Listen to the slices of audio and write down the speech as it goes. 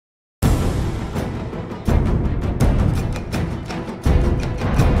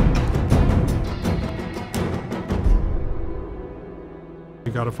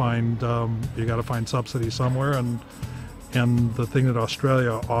got to find subsidy somewhere, and the thing that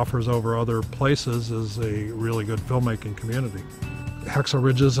Australia offers over other places is a really good filmmaking community. HACKSAW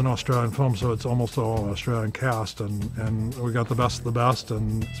Ridge is an Australian film, so it's almost all Australian cast, and we got the best of the best,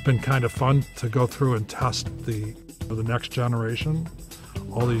 and it's been kind of fun to go through and test the next generation,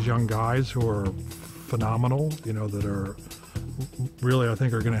 all these young guys who are phenomenal, that are really, I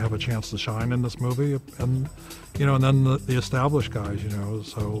think, are going to have a chance to shine in this movie, and and then the established guys,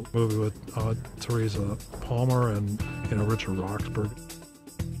 so movie with Teresa Palmer and Richard Roxburgh.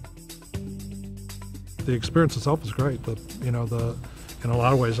 The experience itself is great. In a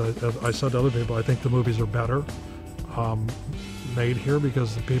lot of ways, I said to other people, I think the movies are better made here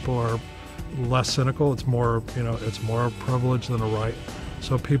because the people are less cynical. It's more, it's more a privilege than a right.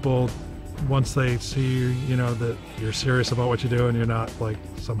 So people, once they see, that you're serious about what you do and you're not like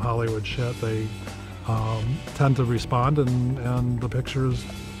some Hollywood shit, they tend to respond, and the pictures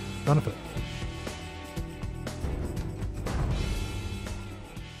benefit.